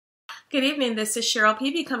Good evening, this is Cheryl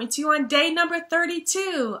PB coming to you on day number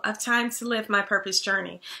 32 of Time to Live My Purpose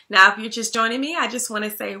Journey. Now, if you're just joining me, I just want to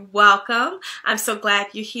say welcome. I'm so glad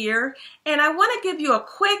you're here. And I want to give you a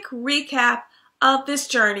quick recap of this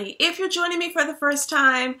journey. If you're joining me for the first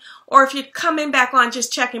time, or if you're coming back on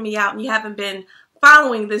just checking me out and you haven't been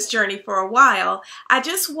following this journey for a while, I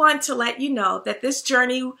just want to let you know that this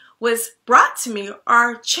journey was brought to me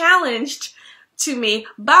or challenged to me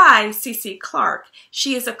by CC Clark.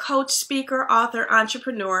 She is a coach, speaker, author,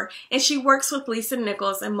 entrepreneur, and she works with Lisa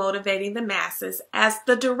Nichols in motivating the masses as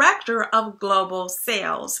the director of global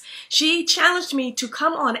sales. She challenged me to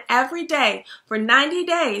come on every day for 90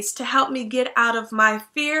 days to help me get out of my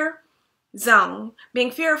fear zone, being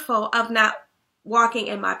fearful of not walking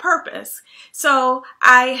in my purpose. So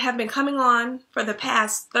I have been coming on for the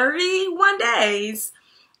past 31 days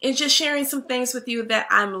and just sharing some things with you that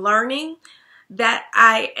I'm learning, that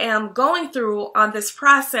I am going through on this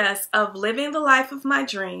process of living the life of my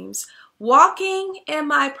dreams, walking in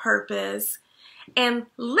my purpose, and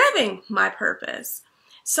living my purpose.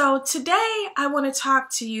 So today I want to talk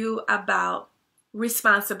to you about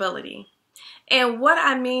responsibility. And what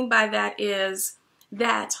I mean by that is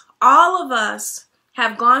that all of us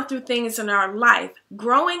have gone through things in our life.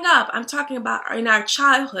 Growing up, I'm talking about in our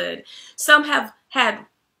childhood. Some have had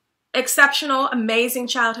exceptional, amazing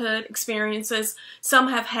childhood experiences. Some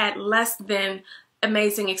have had less than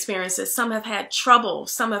amazing experiences. Some have had trouble.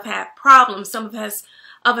 Some have had problems. Some of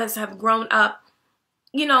us have grown up,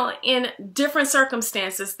 in different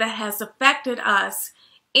circumstances that has affected us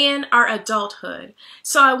in our adulthood.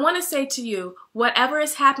 So I want to say to you, whatever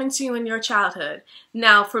has happened to you in your childhood.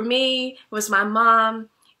 Now, for me, it was my mom,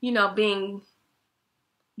 being,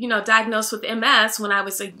 diagnosed with MS when I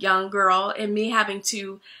was a young girl, and me having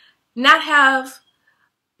to not have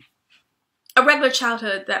a regular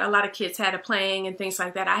childhood that a lot of kids had, of playing and things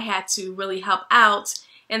like that. I had to really help out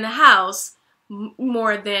in the house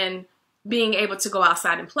more than being able to go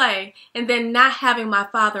outside and play. And then not having my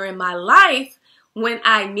father in my life when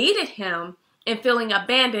I needed him and feeling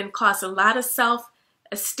abandoned caused a lot of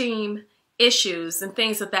self-esteem issues and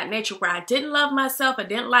things of that nature where I didn't love myself, I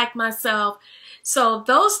didn't like myself. So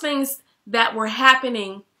those things that were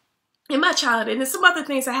happening in my childhood, and some other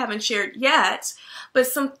things I haven't shared yet, but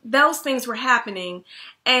those things were happening.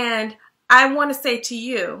 And I want to say to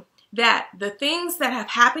you that the things that have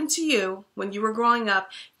happened to you when you were growing up,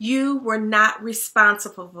 you were not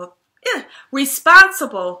responsible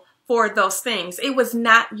for those things. It was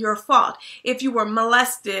not your fault. If you were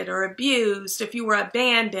molested or abused, if you were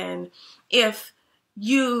abandoned, if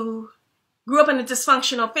you grew up in a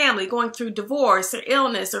dysfunctional family, going through divorce or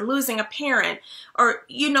illness or losing a parent, or,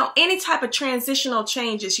 any type of transitional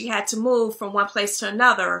changes, you had to move from one place to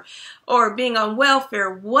another, or being on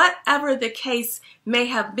welfare, whatever the case may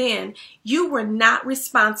have been, you were not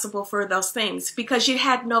responsible for those things because you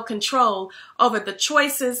had no control over the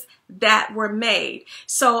choices that were made.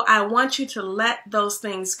 So I want you to let those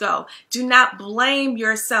things go. Do not blame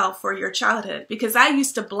yourself for your childhood, because I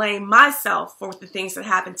used to blame myself for the things that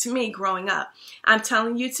happened to me growing up. I'm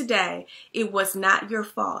telling you today, it was not your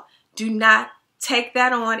fault. Do not take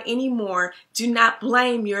that on anymore. Do not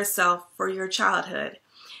blame yourself for your childhood.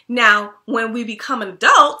 Now, when we become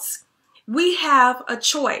adults, we have a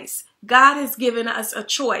choice. God has given us a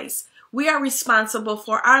choice. We are responsible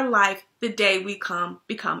for our life the day we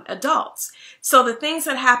become adults. So the things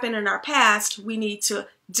that happened in our past, we need to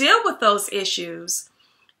deal with those issues,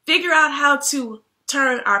 figure out how to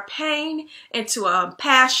turn our pain into a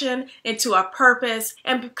passion, into a purpose,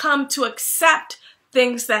 and come to accept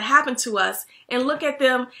things that happen to us and look at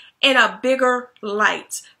them in a bigger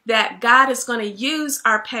light, that God is going to use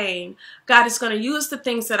our pain. God is going to use the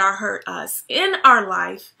things that are hurt us in our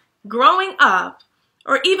life, growing up,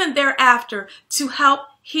 or even thereafter, to help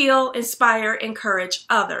heal, inspire, encourage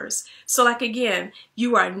others. So again,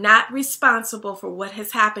 you are not responsible for what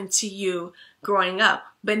has happened to you growing up,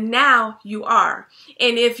 but now you are.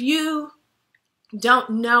 And if you don't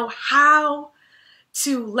know how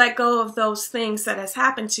to let go of those things that has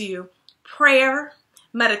happened to you, prayer,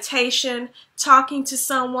 meditation, talking to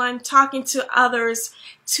someone, talking to others,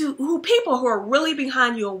 people who are really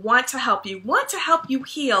behind you and want to help you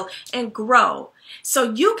heal and grow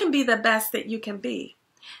so you can be the best that you can be.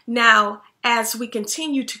 Now, as we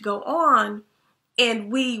continue to go on and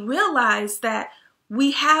we realize that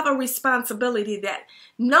we have a responsibility, that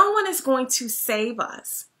no one is going to save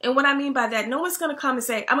us. And what I mean by that, no one's going to come and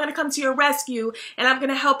say, I'm going to come to your rescue and I'm going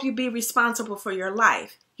to help you be responsible for your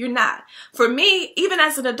life. You're not. For me, even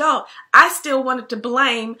as an adult, I still wanted to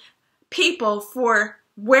blame people for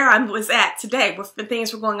where I was at today, with the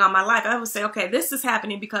things were going on in my life, I would say, okay, this is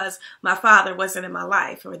happening because my father wasn't in my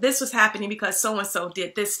life, or this was happening because so-and-so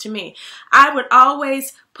did this to me. I would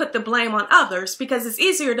always put the blame on others because it's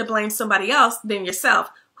easier to blame somebody else than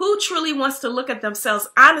yourself. Who truly wants to look at themselves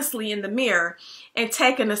honestly in the mirror and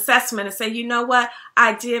take an assessment and say, you know what,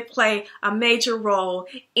 I did play a major role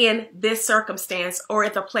in this circumstance or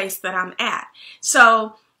at the place that I'm at.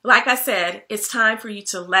 So, like I said, it's time for you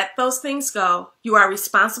to let those things go. You are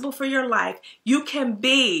responsible for your life. You can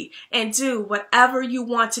be and do whatever you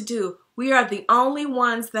want to do. We are the only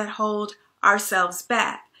ones that hold ourselves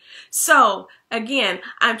back. So, again,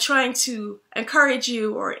 I'm trying to encourage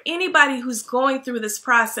you, or anybody who's going through this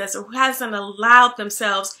process or who hasn't allowed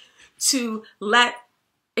themselves to let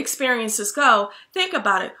experiences go, think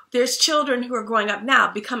about it. There's children who are growing up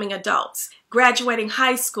now, becoming adults, graduating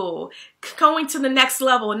high school, going to the next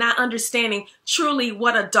level and not understanding truly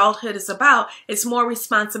what adulthood is about. It's more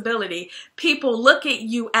responsibility. People look at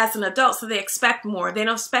you as an adult, so they expect more. They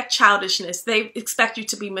don't expect childishness. They expect you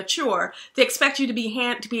to be mature. They expect you to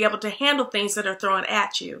be able to handle things that are thrown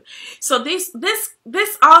at you. So this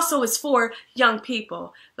also is for young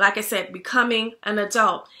people. Like I said, becoming an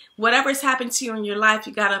adult. Whatever's happened to you in your life,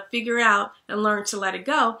 you got to figure out and learn to let it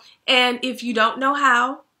go. And if you don't know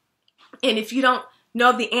how, and if you don't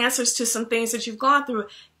know the answers to some things that you've gone through,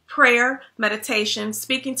 prayer, meditation,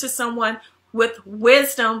 speaking to someone with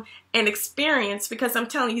wisdom and experience, because I'm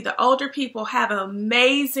telling you, the older people have an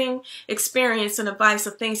amazing experience and advice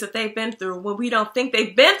of things that they've been through. When we don't think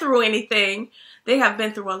they've been through anything, they have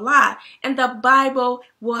been through a lot. And the Bible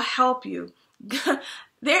will help you.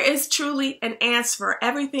 There is truly an answer for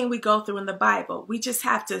everything we go through in the Bible. We just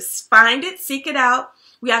have to find it, seek it out.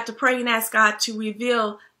 We have to pray and ask God to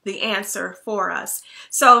reveal the answer for us.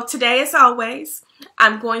 So today, as always,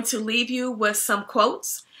 I'm going to leave you with some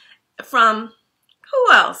quotes from,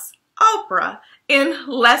 who else? Oprah and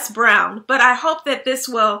Les Brown. But I hope that this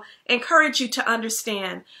will encourage you to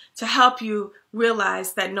understand, to help you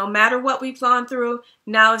realize that no matter what we've gone through,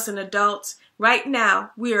 now as an adult, right now,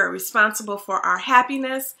 we are responsible for our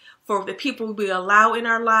happiness, for the people we allow in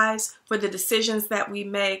our lives, for the decisions that we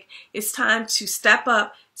make. It's time to step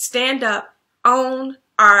up, stand up, own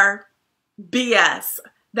our BS.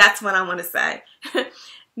 That's what I want to say.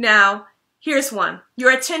 Now, here's one.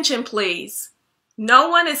 Your attention, please. No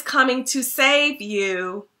one is coming to save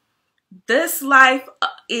you. This life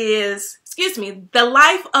is, the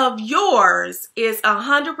life of yours is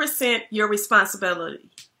 100% your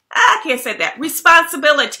responsibility. I can't say that.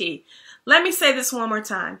 Responsibility. Let me say this one more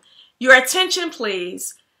time. Your attention,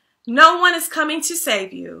 please. No one is coming to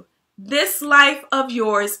save you. This life of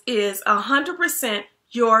yours is 100%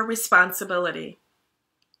 your responsibility.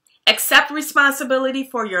 Accept responsibility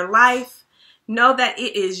for your life. Know that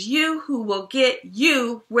it is you who will get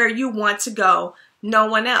you where you want to go, no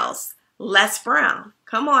one else. Les Brown.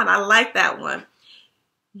 Come on, I like that one.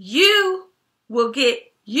 You will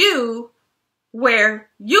get you where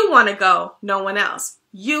you want to go, no one else.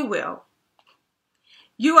 You will.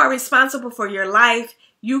 You are responsible for your life.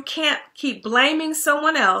 You can't keep blaming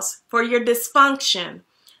someone else for your dysfunction.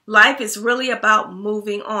 Life is really about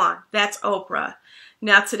moving on. That's Oprah.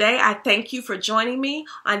 Now today, I thank you for joining me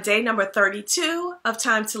on day number 32 of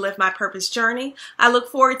Time to Live My Purpose Journey. I look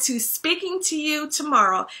forward to speaking to you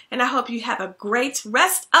tomorrow, and I hope you have a great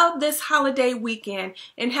rest of this holiday weekend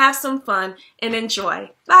and have some fun and enjoy.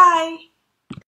 Bye.